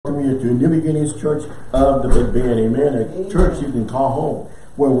welcome you to New Beginnings Church of the Big Bend. Amen. A church you can call home,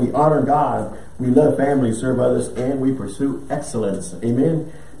 where we honor God, we love family, serve others, and we pursue excellence.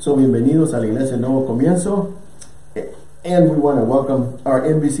 Amen. So, bienvenidos a la Iglesia Nuevo Comienzo. And we want to welcome our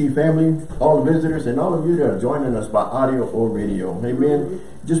NBC family, all the visitors, and all of you that are joining us by audio or radio. Amen.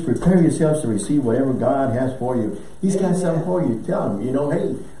 Just prepare yourselves to receive whatever God has for you. He's got something for you. Tell him,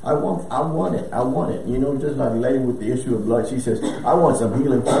 hey, I want it. Just like the lady with the issue of blood, she says, I want some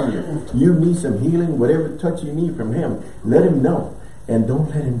healing from you. You need some healing, whatever touch you need from him. Let him know, and don't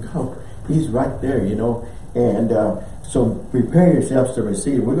let him go. He's right there, And so prepare yourselves to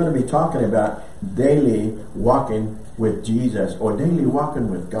receive. We're going to be talking about daily walking with Jesus, or daily walking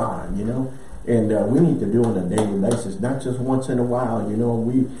with God, and we need to do it on a daily basis, not just once in a while.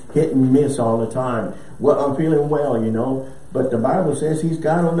 We hit and miss all the time. Well, I'm feeling well, but the Bible says he's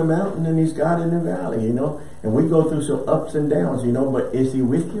God on the mountain and he's God in the valley, and we go through some ups and downs, but is he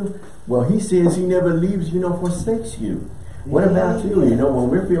with you? Well, he says he never leaves, forsakes you. What about you? When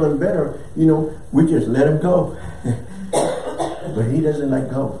we're feeling better, we just let him go. But he doesn't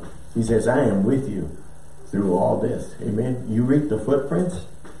let go. He says, I am with you through all this. Amen. You read the footprints.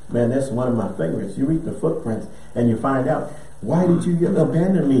 Man, that's one of my favorites. You read the footprints and you find out, why did you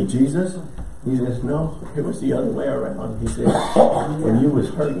abandon me, Jesus? He says, no, it was the other way around. He says, when you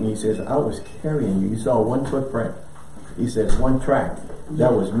was hurting, he says, I was carrying you. You saw one footprint. He says, one track.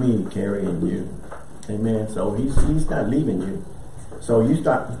 That was me carrying you. Amen. So he's not leaving you. So you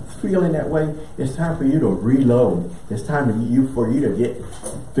start feeling that way, it's time for you to reload. It's time for you to get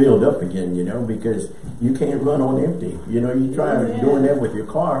filled up again, because you can't run on empty. You try doing that with your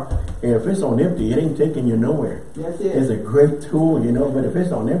car, and if it's on empty, it ain't taking you nowhere. It's a great tool, but if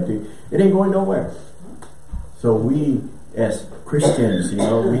it's on empty, it ain't going nowhere. So we, as Christians,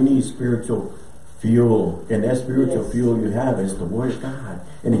 we need spiritual fuel, and that spiritual fuel you have is the Word of God,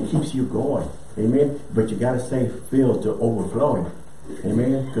 and it keeps you going. Amen. But you got to stay filled to overflowing.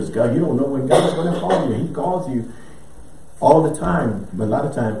 Amen. Because God, you don't know when God's going to call you. He calls you all the time, but a lot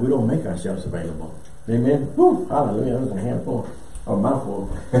of times we don't make ourselves available. Amen. Woo, hallelujah. That was a handful or mouthful.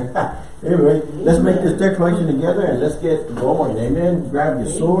 Anyway, let's make this declaration together and let's get going. Amen. Grab your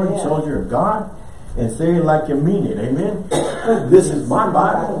sword, soldier of God, and say it like you mean it. Amen. This is my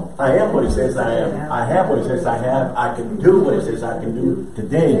Bible. I am what it says I am. I have what it says I have. I can do what it says I can do.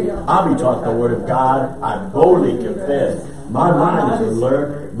 Today, I'll be taught the word of God. I boldly confess. My mind is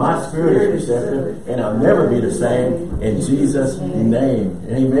alert. My spirit is receptive. And I'll never be the same. In Jesus' name.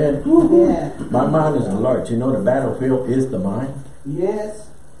 Amen. My mind is alert. The battlefield is the mind. Yes.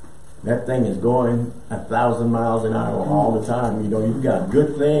 That thing is going 1,000 miles an hour all the time. You've got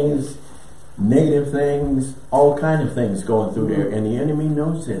good things, negative things, all kinds of things going through there, and the enemy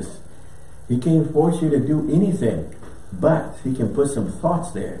knows this. He can't force you to do anything, but he can put some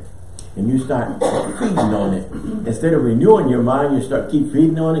thoughts there, and you start feeding on it. Instead of renewing your mind, you start keep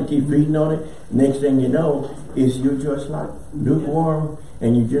feeding on it. Next thing you know is you're just like lukewarm,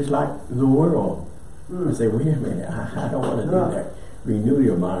 and you're just like the world. I say, wait a minute, I don't want to do that. Renew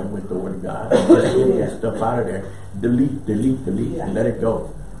your mind with the word of God. Just get that stuff out of there. Delete, and let it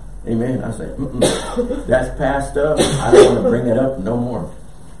go. Amen. I say, that's past stuff. I don't want to bring it up no more.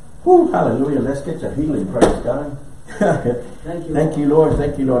 Whew, hallelujah. Let's get to healing. Praise God. Thank you, Lord.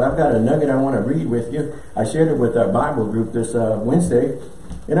 Thank you, Lord. I've got a nugget I want to read with you. I shared it with our Bible group this Wednesday,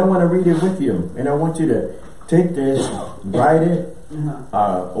 and I want to read it with you. And I want you to take this, write it,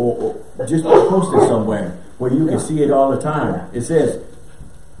 or just post it somewhere where you can see it all the time. It says,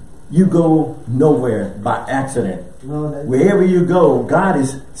 you go nowhere by accident. Wherever you go, God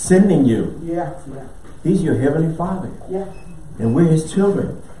is sending you. He's your heavenly Father. And we're his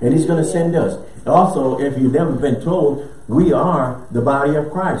children. And he's going to send us. Also, if you've never been told, we are the body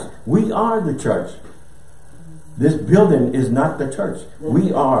of Christ. We are the church. This building is not the church.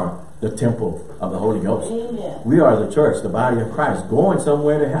 We are the temple of the Holy Ghost. We are the church, the body of Christ, going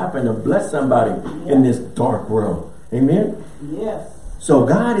somewhere to happen to bless somebody in this dark world. Amen? Yes. So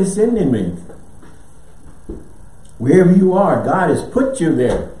God is sending me. Wherever you are, God has put you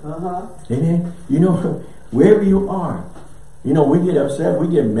there. Amen. Wherever you are, we get upset, we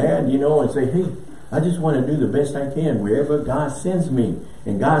get mad, and say, hey, I just want to do the best I can wherever God sends me.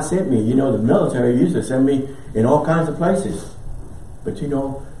 And God sent me. The military used to send me in all kinds of places. But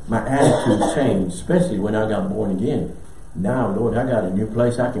my attitude changed, especially when I got born again. Now, Lord, I got a new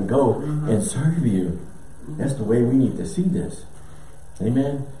place I can go and serve you. That's the way we need to see this.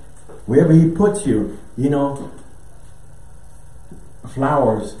 Amen. Wherever he puts you,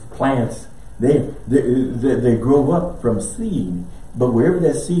 flowers, plants, they grow up from seed. But wherever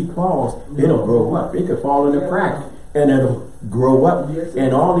that seed falls, it'll grow up. It could fall in a crack and it'll grow up.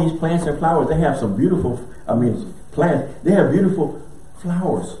 And all these plants and flowers, they have some beautiful, plants, they have beautiful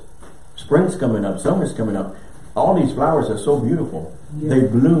flowers. Spring's coming up, summer's coming up. All these flowers are so beautiful. They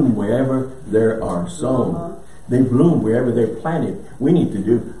bloom wherever there are sown. They bloom wherever they're planted. We need to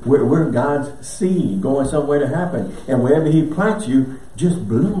do, we're God's seed going somewhere to happen. And wherever He plants you, just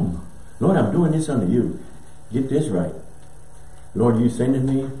bloom. Lord, I'm doing this unto you. Get this right. Lord, you sending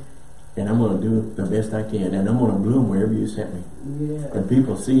me, and I'm going to do the best I can. And I'm going to bloom wherever you sent me. And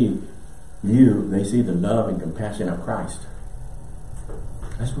people see you, they see the love and compassion of Christ.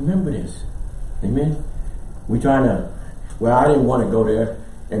 Let's remember this. Amen. We trying to, well, I didn't want to go there.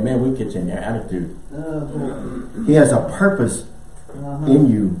 And man, we get in their attitude. He has a purpose in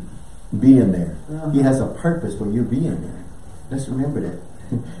you being there. He has a purpose for you being there. Let's remember that.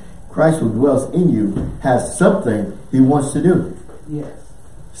 Christ who dwells in you has something He wants to do. Yes.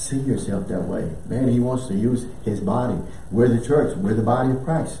 See yourself that way. Man, He wants to use His body. We're the church. We're the body of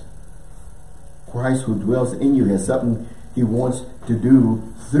Christ. Christ who dwells in you has something He wants to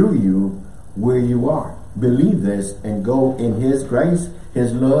do through you where you are. Believe this and go in His grace,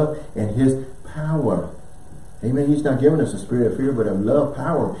 His love, and His power. Amen. He's not giving us a spirit of fear, but of love,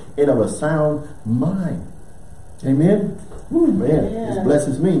 power, and of a sound mind. Amen. Ooh, man, this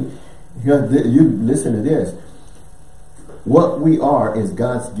blesses me. You listen to this. What we are is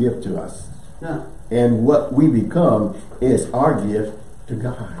God's gift to us. And what we become is our gift to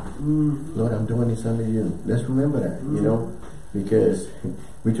God. Lord, I'm doing this under you. Let's remember that, you know, because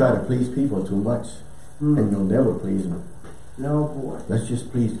we try to please people too much. And you'll never please them. No, boy. Let's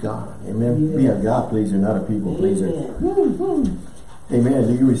just please God. Amen. Yes. Be a God pleaser, not a people pleaser. Amen.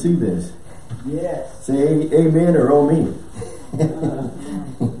 Do you receive this? Yes. Say amen or oh me.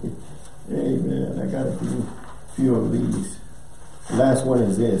 Amen. I got a few of these. The last one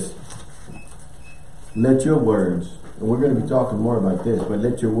is this. Let your words, and we're going to be talking more about this, but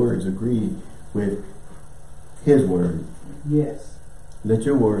let your words agree with His word. Yes. Let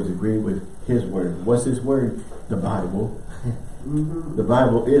your words agree with His word. What's His word? The Bible. The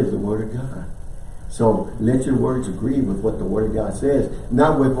Bible is the Word of God. So let your words agree with what the Word of God says.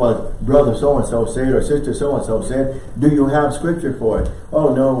 Not with what brother so-and-so said or sister so-and-so said. Do you have scripture for it?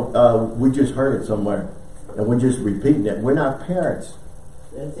 Oh no, we just heard it somewhere. And we're just repeating it. We're not parrots.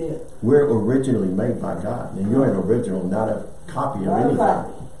 That's it. We're originally made by God. And you're an original, not a copy of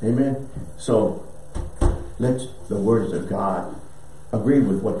anything. Amen. So let the words of God agree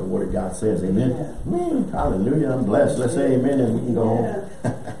with what the Word of God says. Amen. Hallelujah. I'm blessed. Let's say amen and we can go home.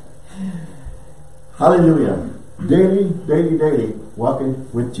 Hallelujah. Daily,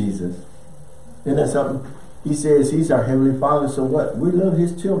 walking with Jesus. Isn't that something? He says He's our Heavenly Father, so what? We love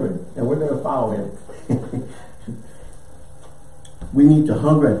His children and we're going to follow Him. We need to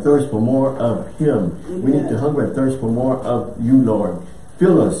hunger and thirst for more of Him. We need to hunger and thirst for more of you, Lord.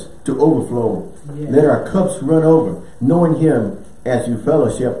 Fill us to overflow. Let our cups run over, knowing Him as you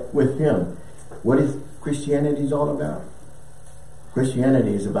fellowship with Him. What is Christianity all about?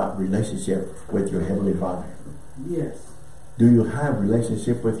 Christianity is about relationship with your Heavenly Father. Yes. Do you have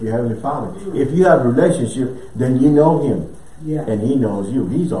relationship with your Heavenly Father? If you have relationship, then you know Him. And He knows you.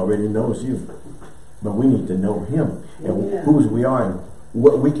 He's already knows you. But we need to know Him and whose we are and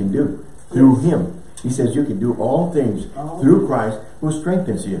what we can do through Him. He says you can do all things through Christ who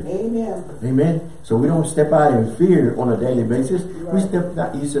strengthens you. Amen. Amen. So we don't step out in fear on a daily basis. We step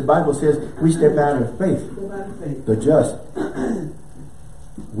out, the Bible says we step out in faith. The just.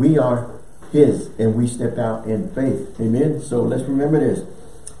 We are His and we step out in faith. Amen. So let's remember this.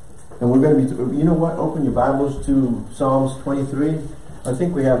 And we're going to be, you know what? Open your Bibles to Psalms 23. I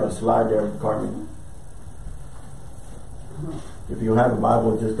think we have a slide there, Carmen. If you have a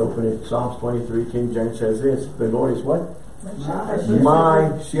Bible, just open it. Psalms 23, King James says this. The Lord is what?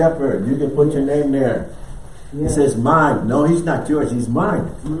 My shepherd. You can put your name there. It says mine. No, He's not yours. He's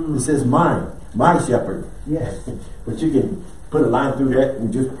mine. It says mine. My shepherd. Yes. But you can put a line through that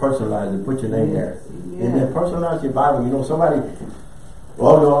and just personalize it. Put your name there. And then personalize your Bible. You know, somebody,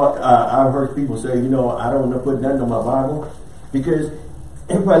 I've heard people say, you know, I don't want to put nothing on my Bible. Because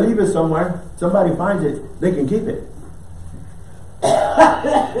if I leave it somewhere, somebody finds it, they can keep it.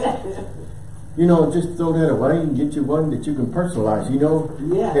 You know, just throw that away and get you one that you can personalize, you know.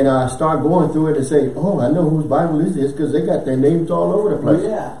 And I start going through it and say, oh, I know whose Bible is this because they got their names all over the place.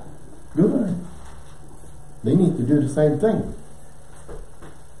 Good. They need to do the same thing.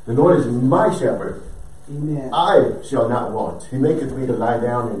 The Lord is my shepherd. Amen. I shall not want. He maketh me to lie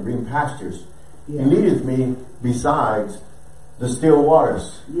down in green pastures. He leadeth me besides the still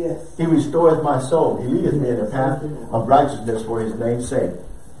waters. He restoreth my soul. He leadeth me in the path of righteousness for His name's sake.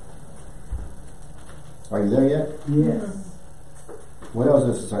 Are you there yet? Yes. What else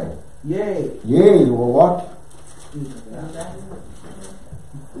does it say? Yea. Yea, will walk Through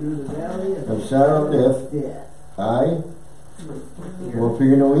the valley of shadow of death. death. I will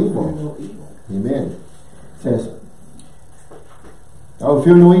fear no evil. No evil. Amen. It says, I will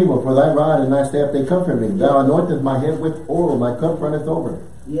fear no evil, for thy rod and thy staff they comfort me. Thou anointest my head with oil, my cup runneth over.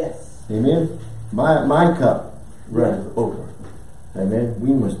 Yes. Amen. My cup runneth over. Amen.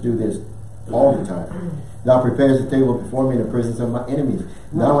 We must do this all the time. Thou preparest the table before me in the presence of my enemies.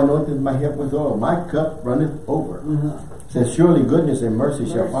 Thou anointest my head with oil. My cup runneth over. It says, surely goodness and mercy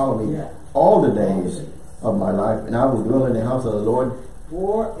shall follow me all the days of my life, and I will dwell in the house of the Lord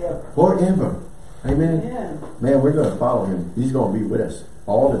forever. Forever. Amen. Yeah. Man, we're going to follow him. He's going to be with us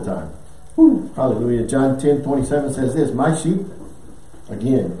all the time. Woo. Hallelujah. John 10:27 says this, my sheep,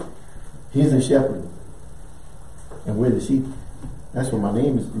 again, he's the shepherd. And we're the sheep. That's what my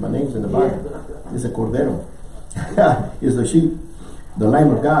name is. My name's in the Bible. It's a Cordero. It's the sheep, the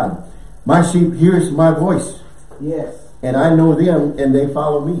Lamb of God. My sheep hears my voice. Yes. And I know them and they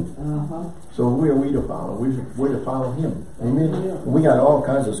follow me. Uh-huh. So who are we to follow? We're to follow him. Amen. Yeah. We got all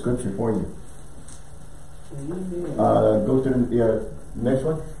kinds of scripture for you. Go to the next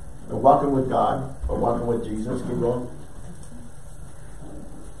one. Walking with God or walking with Jesus. Keep going.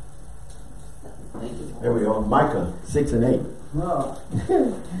 There we go. Micah 6 and 8. Oh.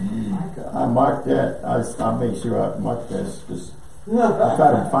 I marked that. I made sure I marked that. I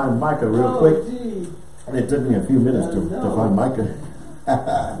tried to find Micah real quick. Gee. And it took me a few minutes to find Micah.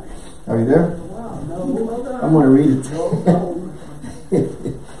 Are you there? Wow, no, hold on. I'm going to read it.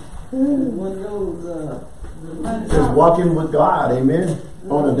 One of those, It says walking with God, amen,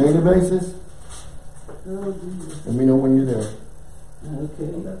 on a daily basis. oh, Jesus. Let me know when you're there.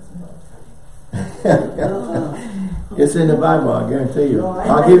 Okay. It's in the Bible, I guarantee you. No, I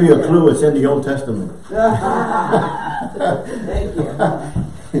I'll like give you a that. clue, it's in the Old Testament. Thank you.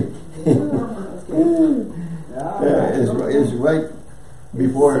 It's right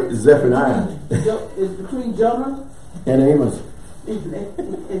before Zephaniah It's between Jonah and Amos. and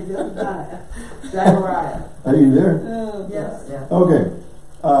Zechariah. Are you there? Yes. Okay.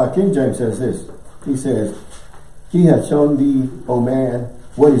 King James says this. He says, he hath shown thee, O man,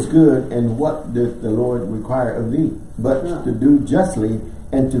 what is good and what doth the Lord require of thee, but to do justly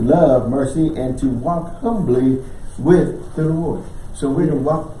and to love mercy and to walk humbly with the Lord. So we're to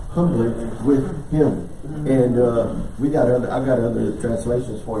walk humbly with him. And I got other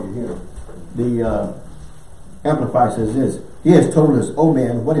translations for you here. The Amplified says this, he has told us, O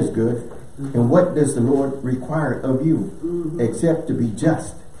man, what is good and what does the Lord require of you except to be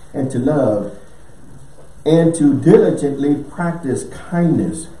just and to love and to diligently practice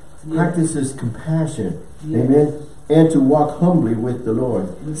kindness, practices compassion, amen, and to walk humbly with the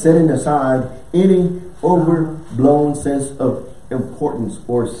Lord, setting aside any overblown sense of importance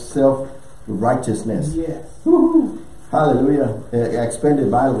or self-righteousness. Yes. Hallelujah. Expanded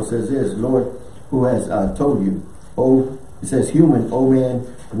Bible says this, Lord, who has told you, it says human, man,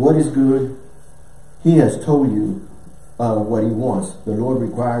 what is good? He has told you what he wants. The Lord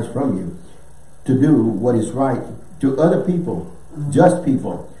requires from you to do what is right to other people, just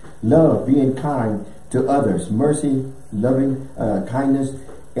people, love, being kind to others, mercy, loving kindness,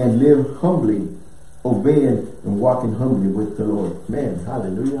 and live humbly, obeying and walking humbly with the Lord. Man,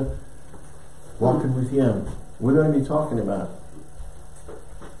 hallelujah. Walking with him. We're going to be talking about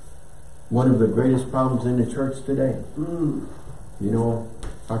one of the greatest problems in the church today. You know,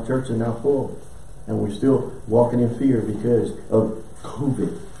 our church is now full, and we're still walking in fear because of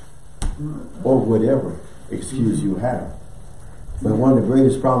COVID or whatever excuse you have. But one of the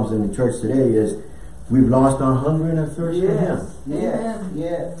greatest problems in the church today is we've lost our hunger and our thirst for him. Yes.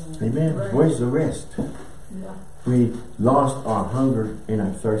 Yes. Amen. Right. Where's the rest? Yeah. We lost our hunger and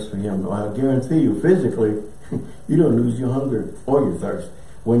our thirst for him. I guarantee you, physically, you don't lose your hunger or your thirst.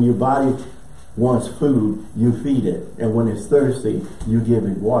 When your body wants food, you feed it. And when it's thirsty, you give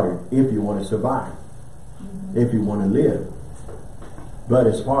it water if you want to survive, if you want to live. But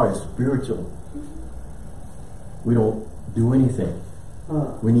as far as spiritual, we don't do anything.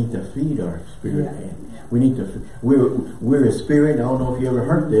 We need to feed our spirit. Yeah. We need to. We're a spirit. I don't know if you ever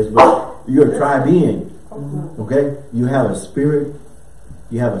heard this, but you're a tri-being. Okay, you have a spirit,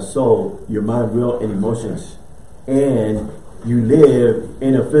 you have a soul, your mind, will, and emotions, and you live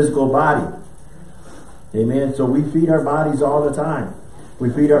in a physical body. Amen. So we feed our bodies all the time.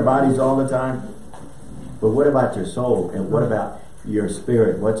 We feed our bodies all the time. But what about your soul? And what about your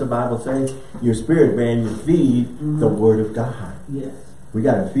spirit? What's the Bible say? Your spirit, man, you feed the Word of God. Yes. We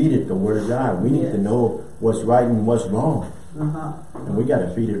got to feed it the Word of God. We need to know what's right and what's wrong. And we got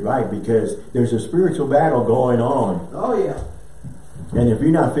to feed it right because there's a spiritual battle going on. Oh, yeah. And if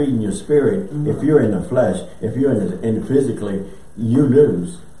you're not feeding your spirit, if you're in the flesh, if you're in the physically, you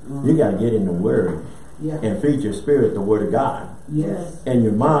lose. You got to get in the Word and feed your spirit the Word of God. Yes. And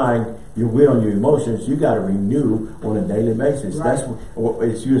your mind, your will, and your emotions, you got to renew on a daily basis. Right. That's what,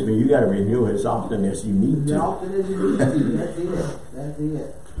 excuse me, you got to renew as often as you need to. As often as you need to. That's it. That's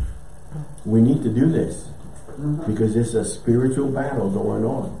it. We need to do this because it's a spiritual battle going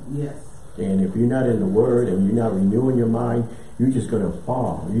on. Yes. And if you're not in the Word and you're not renewing your mind, you're just going to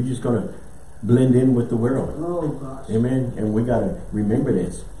fall. You're just going to blend in with the world. Oh, gosh. Amen. And we got to remember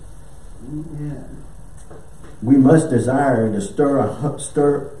this. Amen. We must desire to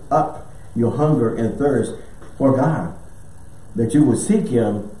stir up your hunger and thirst for God, that you will seek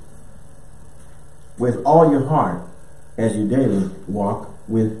Him with all your heart as you daily walk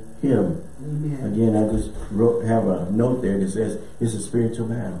with Him. Amen. Again, I just have a note there that says it's a spiritual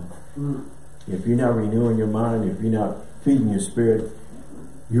battle. If you're not renewing your mind, if you're not feeding your spirit,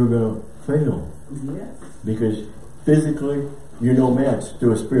 you're going to fail. Yes. Because physically, you're no match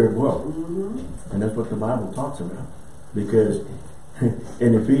to a spirit world. And that's what the Bible talks about. Because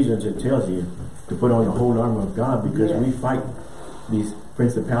in Ephesians it tells you to put on the whole armor of God, because we fight these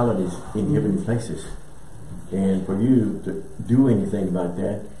principalities in heavenly places. And for you to do anything about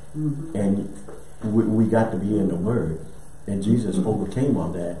that, and we got to be in the Word. And Jesus overcame all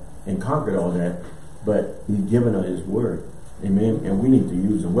that and conquered all that, but He's given us His Word. Amen. And we need to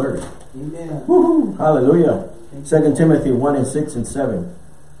use the Word. Amen. Woohoo! Hallelujah. 2 Timothy 1 and 6 and 7.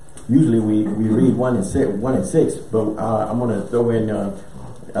 Usually we read 1 and 6, but I'm going to throw in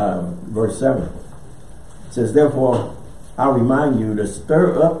verse 7. It says, therefore, I remind you to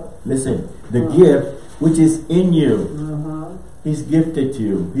stir up, listen, the gift which is in you. He's gifted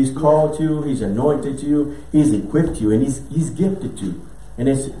you. He's called you. He's anointed you. He's equipped you. And he's gifted you. And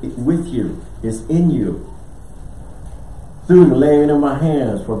it's with you. It's in you. Through the laying of my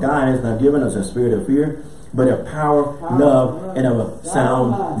hands. For God has not given us a spirit of fear, but of power, love, and of a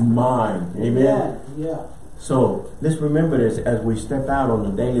sound mind. Amen? Yeah. So let's remember this as we step out on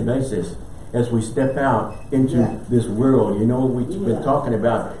a daily basis. As we step out into this world. You know, we've been talking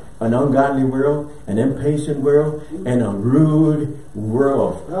about an ungodly world, an impatient world, and a rude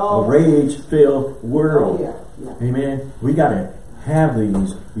world. A rage-filled world. Amen? We got to have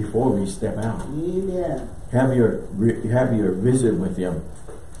these before we step out. Amen. Have your visit with Him.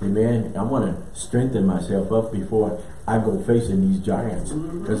 Amen. I want to strengthen myself up before I go facing these giants,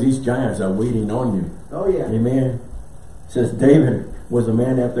 because these giants are waiting on you. Oh yeah. Amen. It says David was a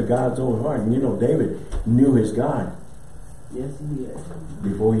man after God's own heart. And you know, David knew his God. Yes, he did.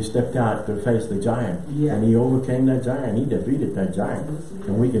 Before he stepped out to face the giant. Yeah. And he overcame that giant. He defeated that giant. Yes,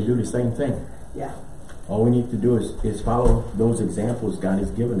 and we can do the same thing. Yeah. All we need to do is follow those examples God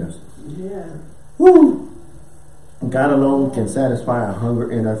has given us. Yeah. Woo! God alone can satisfy our hunger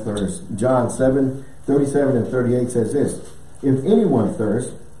and our thirst. John 7:37 and 38 says this, if anyone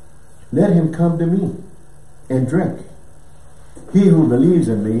thirsts, let him come to me and drink. He who believes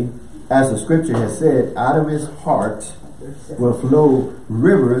in me, as the scripture has said, out of his heart will flow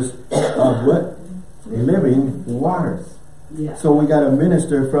rivers of what? Living waters. Yeah. So we got to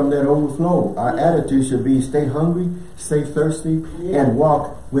minister from that overflow. Our attitude should be stay hungry, stay thirsty, and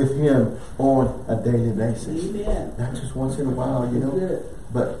walk with Him on a daily basis. Amen. Not just once in a while, you know, Good.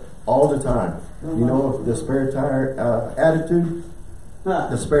 but all the time. You know, the spare tire attitude,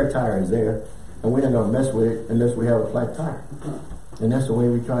 the spare tire is there, and we're not going to mess with it unless we have a flat tire. And that's the way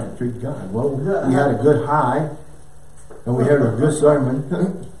we try to treat God. Well, we had a good high, and we heard a good sermon,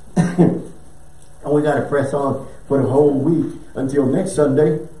 and we got to press on for the whole week until next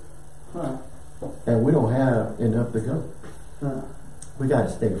Sunday, and we don't have enough to go. We got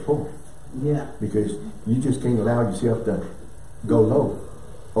to stay full. Yeah. Because you just can't allow yourself to go low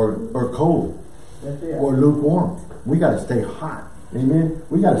or cold or lukewarm. We got to stay hot. Amen.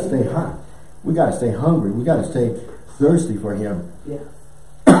 We got to stay hot. We got to stay hungry. We got to stay thirsty for Him. Yeah.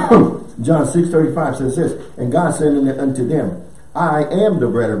 John 6:35 says this, and God said unto them, I am the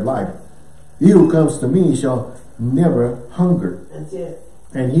bread of life. He who comes to me shall never hunger. That's it.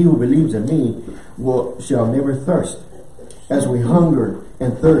 And he who believes in me shall never thirst. As we hunger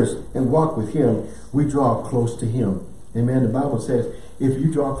and thirst and walk with Him, we draw close to Him. Amen. The Bible says, if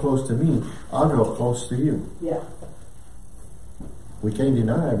you draw close to me, I'll draw close to you. Yeah. We can't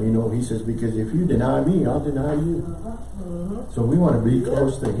deny Him, you know. He says, because if you deny me, I'll deny you. So we want to be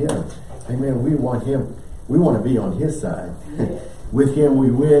close to Him. Amen. We want Him. We want to be on His side. With Him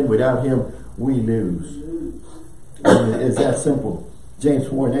we win. Without Him we lose. It's that simple. James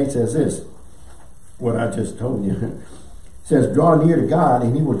 4:8 says this, what I just told you. It says, draw near to God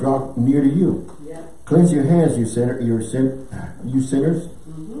and He will draw near to you. Yeah. Cleanse your hands, you sinners,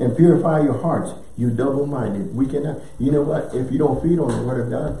 and purify your hearts, you double-minded. We cannot, you know what? If you don't feed on the Word of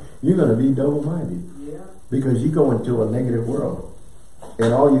God, you're going to be double-minded. Yeah. Because you go into a negative world.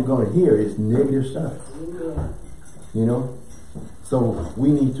 And all you're going to hear is negative stuff. Yeah. You know? So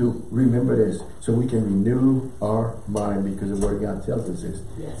we need to remember this so we can renew our mind, because the Word of God tells us this.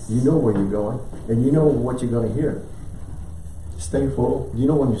 Yes. You know where you're going, and you know what you're going to hear. Stay full. You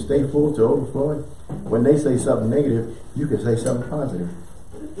know, when you stay full to overflowing, when they say something negative, you can say something positive.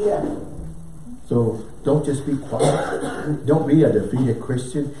 Yeah. So don't just be quiet. Don't be a defeated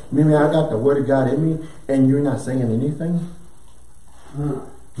Christian. Maybe I got the Word of God in me and you're not saying anything.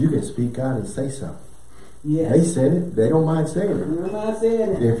 You can speak out and say something. Yes. They said it. They don't mind saying it. You're not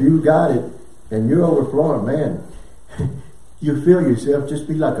saying it. If you got it and you're overflowing, man, you feel yourself just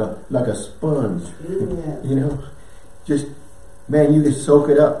be like a sponge. Yeah. You know, just, man, you just soak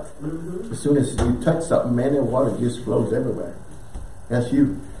it up. As soon as you touch something, man, the water just flows everywhere. That's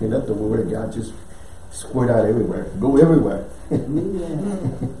you. You let the Word of God just squirt out everywhere. Go everywhere.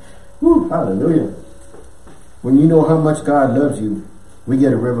 Woo, hallelujah. When you know how much God loves you, we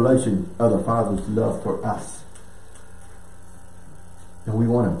get a revelation of the Father's love for us. And we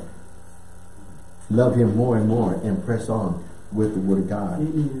want to love Him more and more and press on with the Word of God.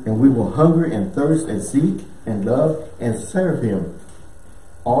 And we will hunger and thirst and seek and love and serve Him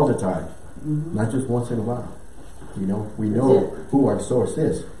all the time. Not just once in a while. You know, we know who our source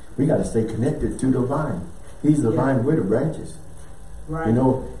is. We got to stay connected to the vine. He's the vine, we're the branches. Right. You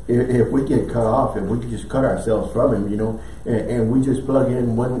know, if we get cut off, if we can just cut ourselves from Him, you know, and we just plug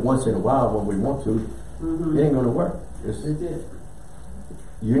in once in a while when we want to, it ain't going to work.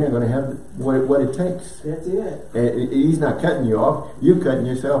 You're not going to have what it takes. That's it. And He's not cutting you off. You're cutting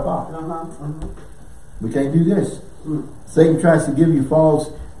yourself off. We can't do this. Satan tries to give you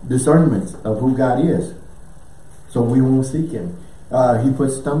false discernments of who God is. So we won't seek Him. He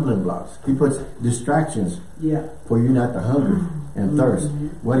puts stumbling blocks. He puts distractions for you not to hunger and thirst.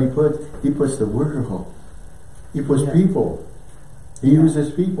 What He puts the world. He puts people. He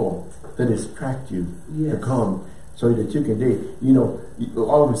uses people to distract you, to come so that you can do. You know,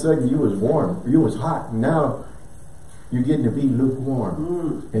 all of a sudden you was warm. You was hot. Now you're getting to be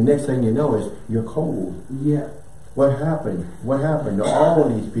lukewarm. And next thing you know is you're cold. Yeah. What happened? What happened to all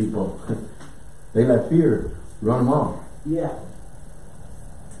these people? They let fear run them off. Yeah.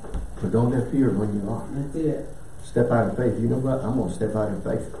 But don't let fear run you off. That's it. Step out in faith. You know what? I'm going to step out in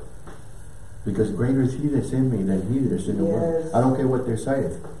faith. Because greater is He that's in me than he that's in the world. I don't care what they're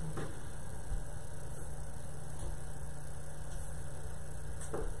saying.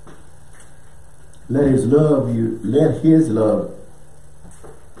 Let His love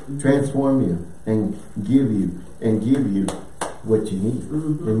transform you and give you what you need.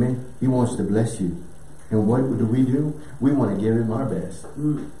 Amen. He wants to bless you. And what do? We want to give Him our best.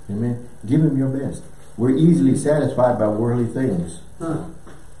 Amen. Give Him your best. We're easily satisfied by worldly things.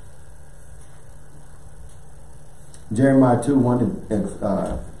 Jeremiah 2:1 and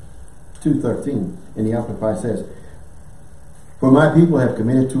 2:13 in the Amplified says, "For my people have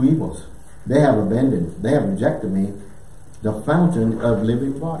committed two evils. They have rejected me, the fountain of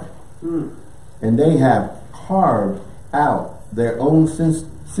living water. And they have carved out their own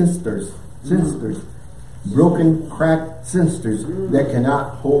cisterns, broken, cracked cisterns that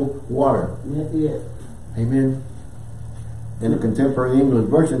cannot hold water." Amen. In the Contemporary English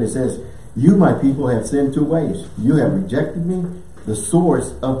Version it says, "You, my people, have sinned two ways. You have rejected me, the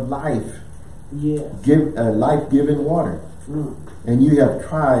source of life, life-giving water. And you have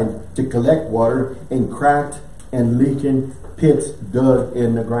tried to collect water in cracked and leaking pits dug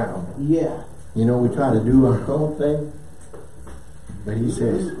in the ground." You know, we try to do our own thing. But He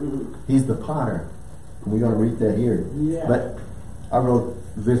says, He's the potter. We're going to read that here. But I wrote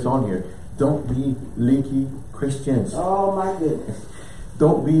this on here. Don't be leaky Christians. Oh my goodness.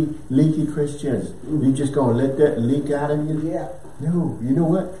 Don't be leaky Christians. You're just going to let that leak out of you? No. You know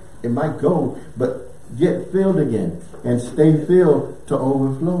what? It might go, but get filled again. And stay filled to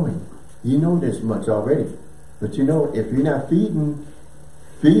overflowing. You know this much already. But you know, if you're not feeding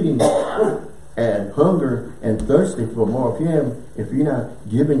and hunger and thirsty for more of Him, if you're not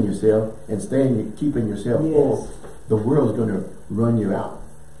giving yourself and keeping yourself full, the world's going to run you out.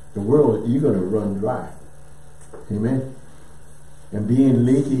 The world, you're going to run dry. Amen. And being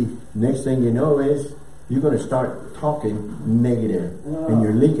leaky, next thing you know is you're going to start talking negative. And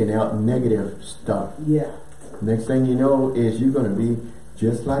you're leaking out negative stuff. Next thing you know is you're going to be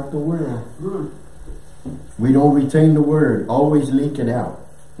just like the world. We don't retain the Word, always leaking out.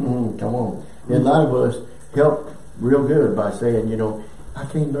 Come on. And a lot of us help real good by saying, you know, I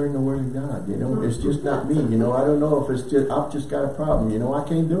can't learn the word of God, you know. It's just not me, you know. I don't know if it's just, I've just got a problem, you know. I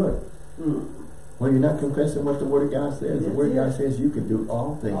can't do it. Well, you're not confessing what the word of God says. The word of God says you can do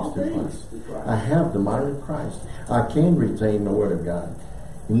all things through Christ. I have the mind of Christ. I can retain the word of God.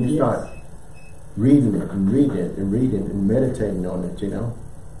 And you start reading it and reading it and reading it and meditating on it, you know.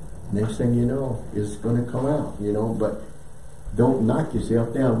 Next thing you know, it's going to come out, you know. But don't knock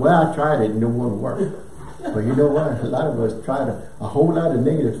yourself down. Well, I tried it and it wouldn't work. But you know what? A lot of us try a whole lot of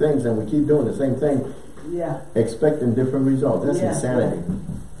negative things and we keep doing the same thing, expecting different results. That's insanity.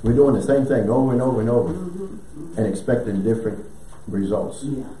 We're doing the same thing over and over and over and expecting different results.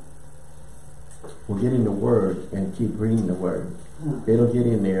 We'll get in the Word and keep reading the Word. It'll get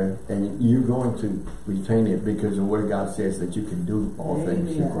in there and you're going to retain it because the Word of God says that you can do all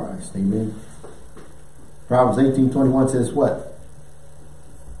things through Christ. Amen. Proverbs 18:21 says what?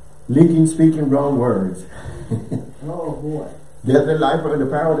 Leaking, speaking wrong words. Oh boy. Death and life are in the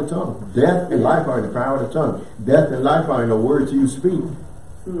power of the tongue. Death and life are in the power of the tongue. Death and life are in the words you speak.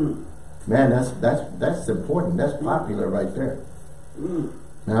 Man, that's important. That's popular right there.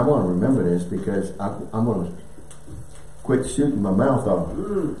 Now I want to remember this because I'm going to quit shooting my mouth off.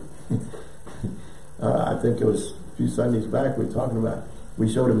 I think it was a few Sundays back we were talking about,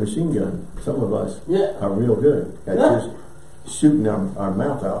 we showed a machine gun. Some of us are real good at just shooting our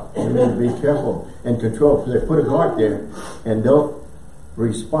mouth out. We need to be careful and control. They put a guard there and don't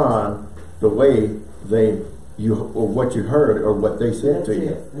respond the way or what you heard or what they said to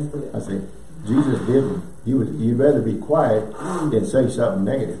you. I say, Jesus didn't. You'd rather be quiet than say something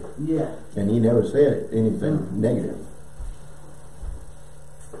negative. And he never said anything negative.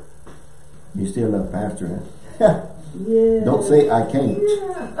 You still love pastoring. Don't say I can't.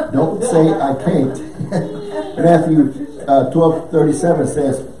 Don't say I can't. Matthew 12:37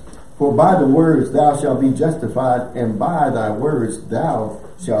 says, for by the words thou shalt be justified, and by thy words thou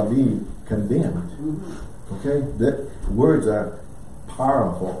shalt be condemned. Okay? The words are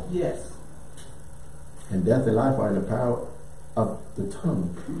powerful. And death and life are in the power of the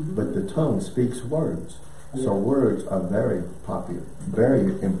tongue. But the tongue speaks words. So words are very popular,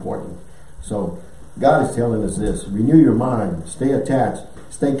 very important. So God is telling us this: renew your mind, stay attached,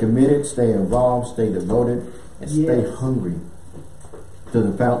 stay committed, stay involved, stay devoted, and stay hungry to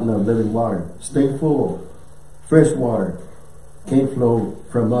the fountain of living water. Stay full. Fresh water can't flow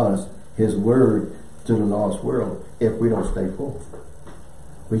from us, his word, to the lost world if we don't stay full.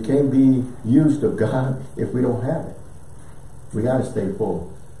 We can't be used of God if we don't have it. We got to stay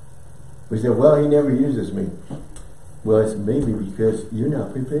full. We say, well, he never uses me. Well, it's maybe because you're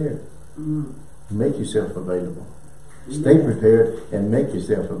not prepared. Make yourself available. Stay prepared and make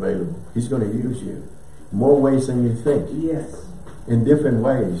yourself available. He's going to use you more ways than you think. In different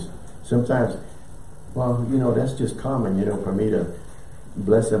ways. Sometimes, well, you know, that's just common, you know, for me to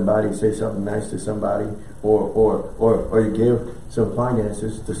bless somebody, say something nice to somebody, or to give some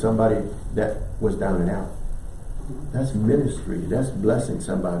finances to somebody that was down and out. That's ministry. That's blessing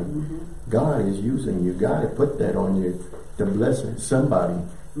somebody. God is using you. God has put that on you to bless somebody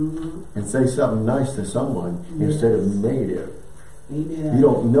and say something nice to someone instead of negative. You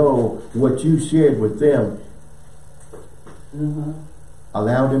don't know what you shared with them.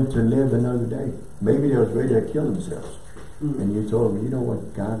 Allow them to live another day. Maybe they was ready to kill themselves. And you told them, you know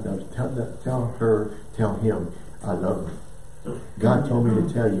what God does. Tell him, I love him. God told me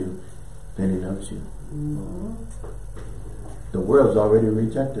to tell you that he loves you. The world's already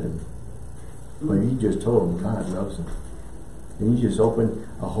rejected him. But he just told them God loves them. And he just opened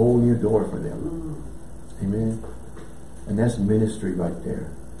a whole new door for them. Amen. And that's ministry right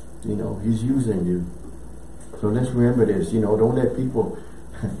there. You know, he's using you. So let's remember this. You know, don't let people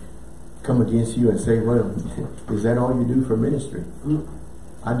come against you and say, well, is that all you do for ministry?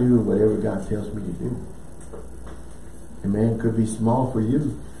 I do whatever God tells me to do. Amen. Could be small for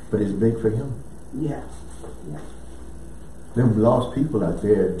you, but it's big for him. Them lost people out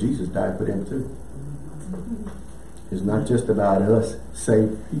there, Jesus died for them too. It's not just about us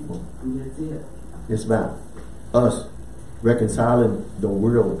saved people. It's about us reconciling the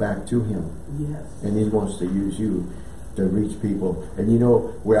world back to him. And he wants to use you to reach people. And you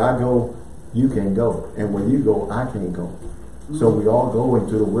know, where I go, you can go. And where you go, I can't go. So we all go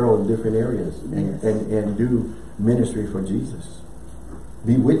into the world in different areas and do ministry for Jesus.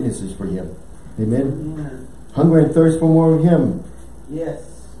 Be witnesses for him. Amen. Hunger and thirst for more of him.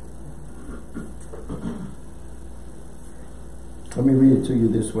 Let me read it to you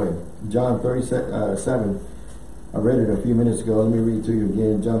this way. John 37. I read it a few minutes ago. Let me read it to you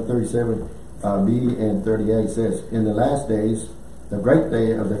again. John 37, B and 38 says, in the last days, the great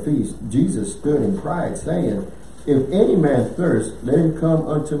day of the feast, Jesus stood and cried, saying, If any man thirst, let him come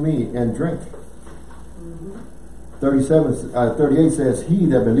unto me and drink. 38 says, he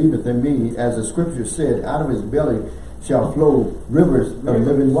that believeth in me, as the scripture said, out of his belly shall flow rivers of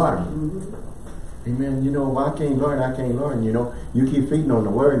living water. Amen. You know, I can't learn. You know, you keep feeding on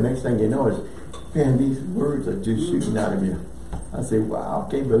the word. Next thing you know is, man, these words are just shooting out of you. I say, wow,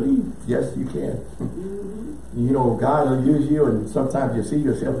 I can't believe. Yes, you can. You know, God will use you, and sometimes you see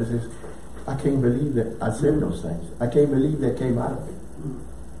yourself and says, I can't believe that I said those things. I can't believe that came out of me.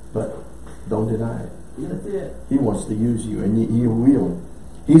 But don't deny it. That's it. He wants to use you, and he will.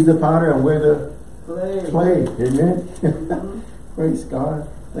 He's the potter, and we're the clay. Amen. Praise God.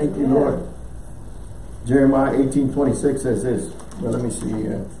 Thank you, Lord. Jeremiah 18:26 says this. Well, let me see.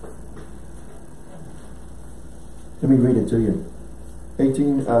 Let me read it to you.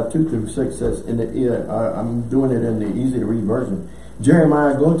 2-6 says, I'm doing it in the easy to read version.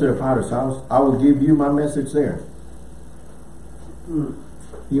 Jeremiah, go to the potter's house. I will give you my message there.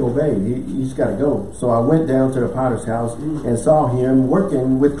 He obeyed. He's got to go. So I went down to the potter's house and saw him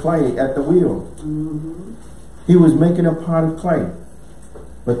working with clay at the wheel. He was making a pot of clay.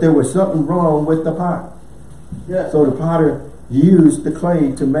 But there was something wrong with the pot. So the potter used the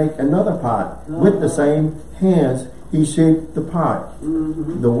clay to make another pot. With the same hands, he shaped the pot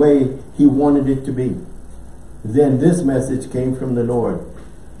the way he wanted it to be. Then this message came from the Lord.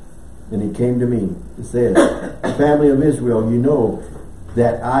 And it came to me. It says, family of Israel, you know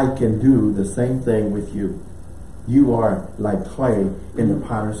that I can do the same thing with you. You are like clay in the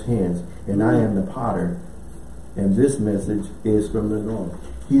potter's hands, and I am the potter. And this message is from the Lord.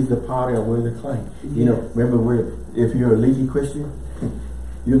 He's the potter and we're the clay. You know, remember, if you're a leaky Christian,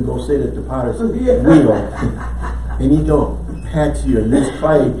 you can go sit at the potter's wheel, and he's going to patch you in this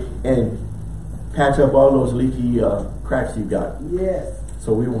clay and patch up all those leaky cracks you got. Yes.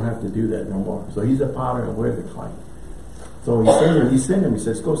 So we won't have to do that no more. So he's the potter and we're the clay. So he sent him, he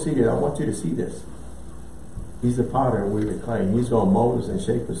says, go see it. I want you to see this. He's the potter and we're the clay. And he's going to mold us and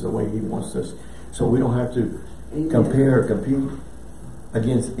shape us the way he wants us. So we don't have to compare or compete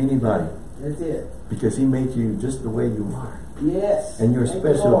against anybody. That's it. Because he made you just the way you are. Yes. And you're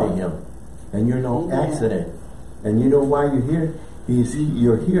special to him. And you're no accident. And you know why you're here?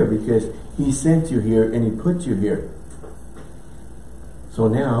 You're here because he sent you here and he put you here. So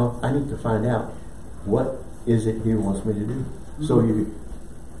now I need to find out what is it he wants me to do. So you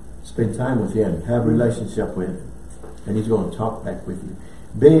spend time with him, have a relationship with him, and he's going to talk back with you.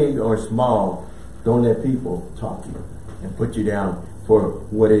 Big or small, don't let people talk you and put you down for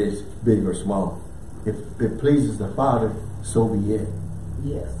what is big or small. If it pleases the Father, so be it.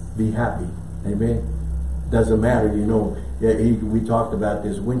 Yes. Be happy. Amen. Doesn't matter, you know. We talked about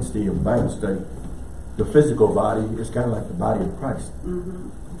this Wednesday in Bible study. The physical body is kind of like the body of Christ.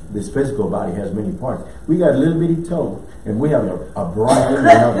 This physical body has many parts. We got a little bitty toe, and we have a brain, we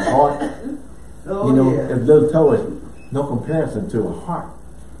have a heart. You know, a little toe is no comparison to a heart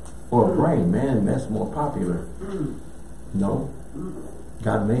or a brain. Man, that's more popular. No.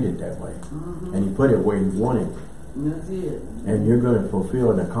 God made it that way. And he put it where he wanted. That's it. And you're going to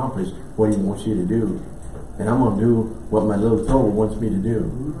fulfill and accomplish what he wants you to do. And I'm going to do what my little toe wants me to do.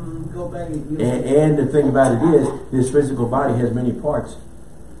 Go back and the thing about it is, this physical body has many parts,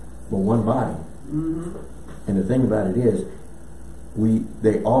 but one body. And the thing about it is,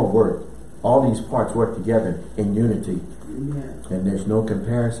 they all work. All these parts work together in unity. And there's no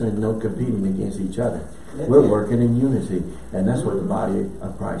comparison, no competing against each other. We're working in unity. And that's what the body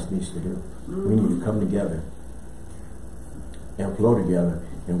of Christ needs to do. We need to come together and flow together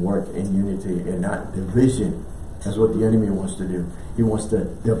and work in unity and not division. That's what the enemy wants to do. He wants to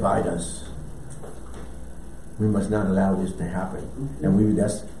divide us. We must not allow this to happen. And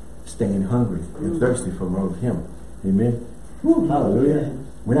that's staying hungry and thirsty for more of him. Amen. Hallelujah.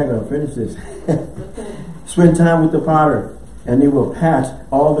 We're not going to finish this. Spend time with the potter and he will patch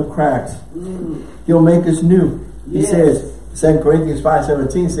all the cracks. He'll make us new. He says, 2 Corinthians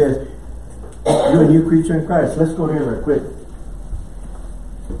 5:17 says, you're a new creature in Christ. Let's go there real quick.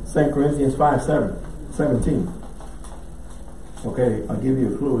 2 Corinthians 5:17. Okay, I'll give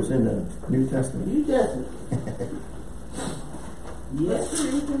you a clue. It's in the New Testament. New Testament. Yes.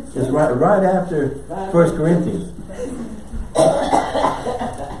 It's right after 1 Corinthians.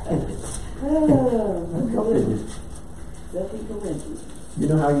 You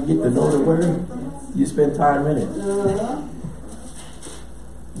know how you get to know the word? You spend time in it.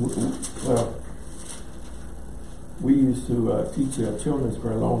 Well, we used to teach children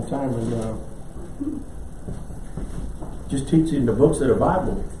for a long time, and just teaching the books of the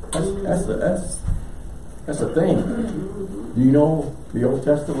Bible. That's the thing. Do you know the Old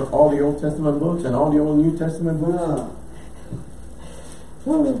Testament, all the Old Testament books and all the Old New Testament books?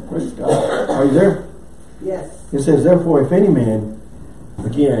 Oh, praise God. Are you there? Yes. It says, therefore, if any man,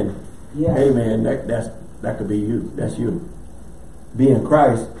 again, Yes. any man, that could be you. That's you. Be in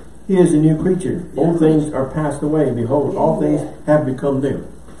Christ, he is a new creature. Old things are passed away. Behold, all things have become new.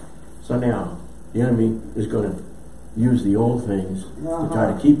 So now, the enemy is going to use the old things to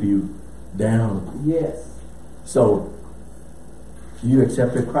try to keep you down. Yes. So, you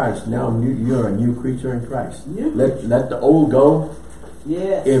accepted Christ. Now you're a new creature in Christ. Let the old go.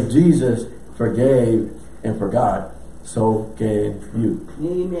 Yes. If Jesus forgave and forgot, so can you.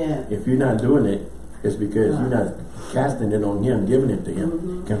 Amen. If you're not doing it, it's because you're not casting it on him, giving it to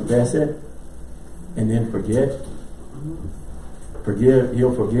him. Confess it, and then forget. Forgive.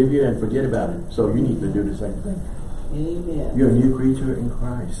 He'll forgive you and forget about it. So you need to do the same thing. Amen. You're a new creature in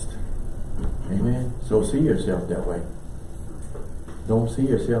Christ. Amen. So see yourself that way. Don't see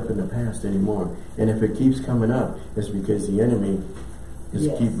yourself in the past anymore. And if it keeps coming up, it's because the enemy is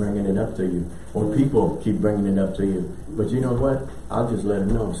keep bringing it up to you. Or people keep bringing it up to you. But you know what? I'll just let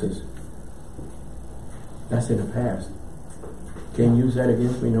them know. It says, that's in the past. Can't use that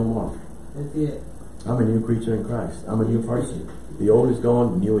against me no more. That's it. I'm a new creature in Christ. I'm a new person. The old is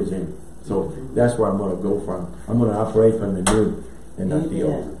gone, the new is in. So that's where I'm going to go from. I'm going to operate from the new and not the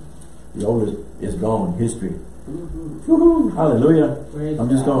old. The old is gone, history. Hallelujah. I'm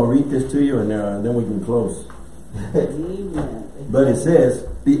just going to read this to you and then we can close. But it says,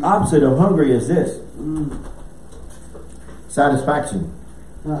 the opposite of hungry is this. Satisfaction.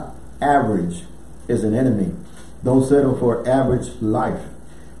 Average is an enemy. Don't settle for average life.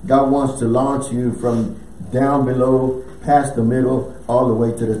 God wants to launch you from down below, past the middle, all the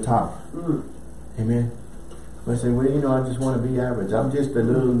way to the top. Amen. I say, well, you know, I just want to be average. I'm just a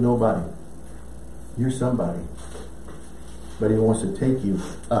little nobody. You're somebody. But he wants to take you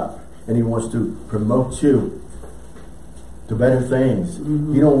up. And he wants to promote you to better things.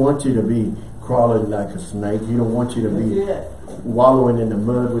 He don't want you to be crawling like a snake. He don't want you to be wallowing in the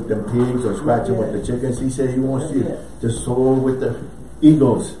mud with them pigs or scratching with the chickens. He said he wants you to soar with the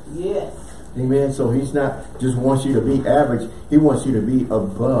eagles. Yes. Amen. So he's not just wants you to be average. He wants you to be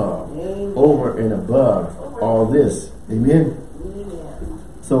above, over and above all this. Amen.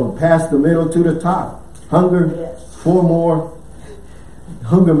 So past the middle to the top. Hunger for more.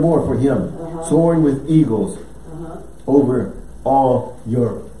 Hunger more for him. Soaring with eagles over all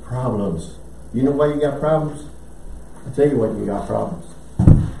your problems. You know why you got problems? I'll tell you why you got problems.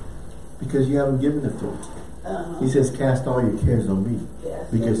 Because you haven't given it to him. He says, cast all your cares on me.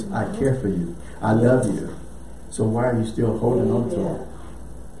 Because I care for you. I love you. So why are you still holding on to it?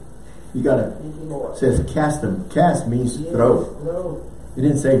 You gotta, it says cast them. Cast means throw. It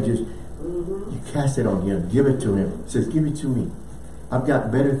didn't say just, you cast it on him. Give it to him. It says, give it to me. I've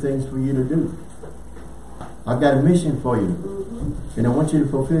got better things for you to do. I've got a mission for you. And I want you to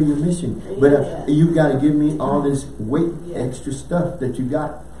fulfill your mission. But you got to give me all this weight, extra stuff that you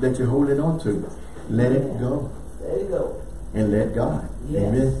got, that you're holding on to. Let it go. There you go. And let God.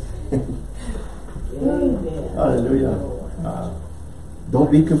 Amen. Amen. Hallelujah.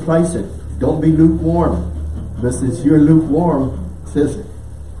 Don't be complacent. Don't be lukewarm. But since you're lukewarm, it says,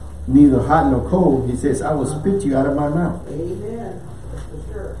 neither hot nor cold, he says, I will spit you out of my mouth. Amen.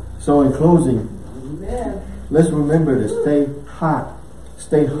 For sure. So in closing, Amen. let's remember to stay hot,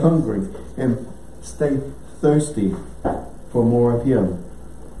 stay hungry, and stay thirsty for more of him.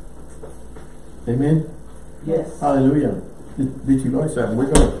 Amen? Yes. Hallelujah. Did you learn something?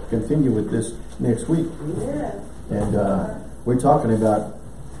 We're going to continue with this next week. Amen. And we're talking about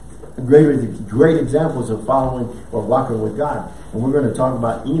great examples of following or walking with God. And we're going to talk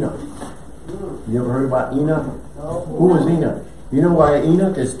about Enoch. You ever heard about Enoch? Who was Enoch? You know why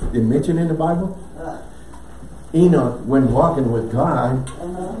Enoch is mentioned in the Bible? Enoch, when walking with God,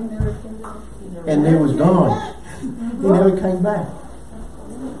 and they was gone. He never came back.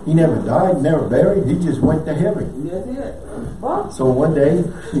 He never died, never buried. He just went to heaven. So one day,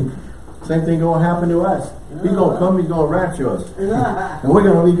 same thing gonna happen to us. He's gonna come. He's gonna rapture us, and we're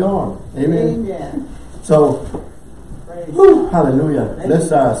gonna be gone. Amen. So, hallelujah. Let's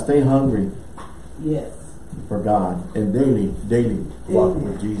stay hungry. Yes. For God and daily walking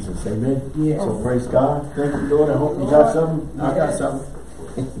with Jesus. Amen. Yes. So praise God. Thank you, Lord. I hope you got something. I got something.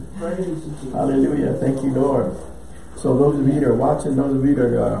 Hallelujah. Thank you, Lord. So those of you that are watching, those of you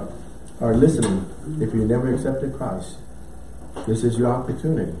that are listening, if you never accepted Christ, this is your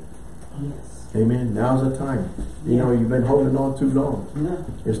opportunity. Yes. Amen. Now's the time. You know, you've been holding on too long.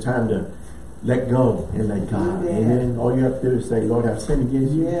 It's time to let go and let God. Amen. All you have to do is say, Lord, I've sinned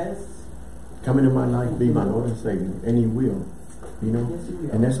against you. Yes. come into my life, be my Lord and Savior. And He will, you know. Yes, He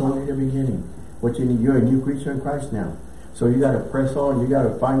will. And that's only the beginning. What you need, you're a new creature in Christ now. So you got to press on. You got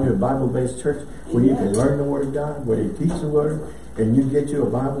to find you a Bible-based church where you can learn the Word of God, where they teach the Word, and you get you a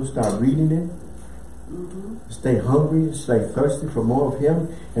Bible, start reading it. Stay hungry, stay thirsty for more of Him,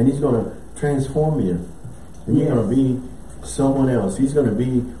 and He's going to transform you. And you're going to be someone else. He's going to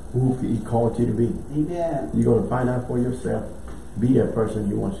be who He called you to be. Amen. You're going to find out for yourself. Be that person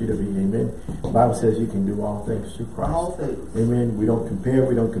He wants you to be. Amen. The Bible says you can do all things through Christ. All things. Amen. We don't compare.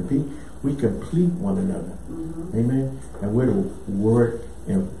 We don't compete. We complete one another. Amen. And we're to work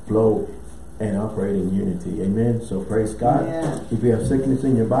and flow and operate in unity. Amen. So praise God. Yeah. If you have sickness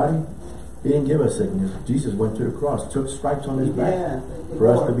in your body, He didn't give us sickness. Jesus went to the cross, took stripes on His back for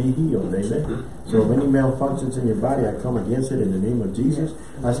us to be healed. Amen. So if any malfunctions in your body, I come against it in the name of Jesus.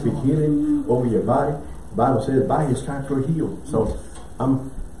 I speak healing over your body. The Bible says by His stripes we're healed. So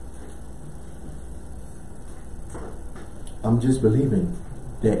I'm just believing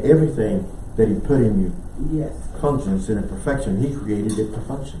that everything that He put in you functions in a perfection. He created it to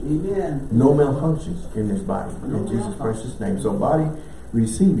function. Amen. No malfunctions in this body. In Jesus' precious name. So body,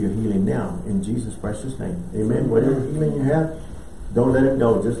 receive your healing now in Jesus' precious name. Amen. Whatever healing you have, don't let it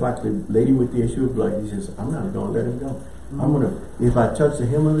go. Just like the lady with the issue of blood, He says, I'm not going to let him go. I'm going to, if I touch the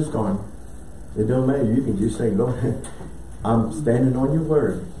hem of His garment, it don't matter. You can just say, Lord, I'm standing on your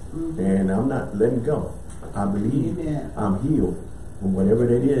word and I'm not letting go. I believe I'm healed. And whatever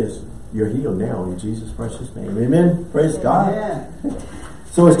that is, you're healed now in Jesus' precious name. Amen. Praise God.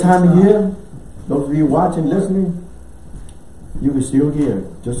 So it's time to give. Those of you watching, listening, you can still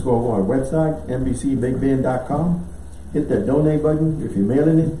give. Just go on our website, NBCBigBend.com. Hit that donate button if you're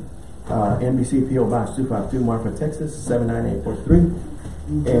mailing it. NBC PO Box 252, Marfa, Texas, 79843.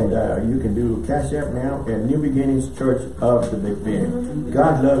 And you can do Cash App now at New Beginnings Church of the Big Bend.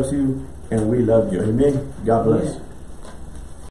 God loves you and we love you. Amen. God bless.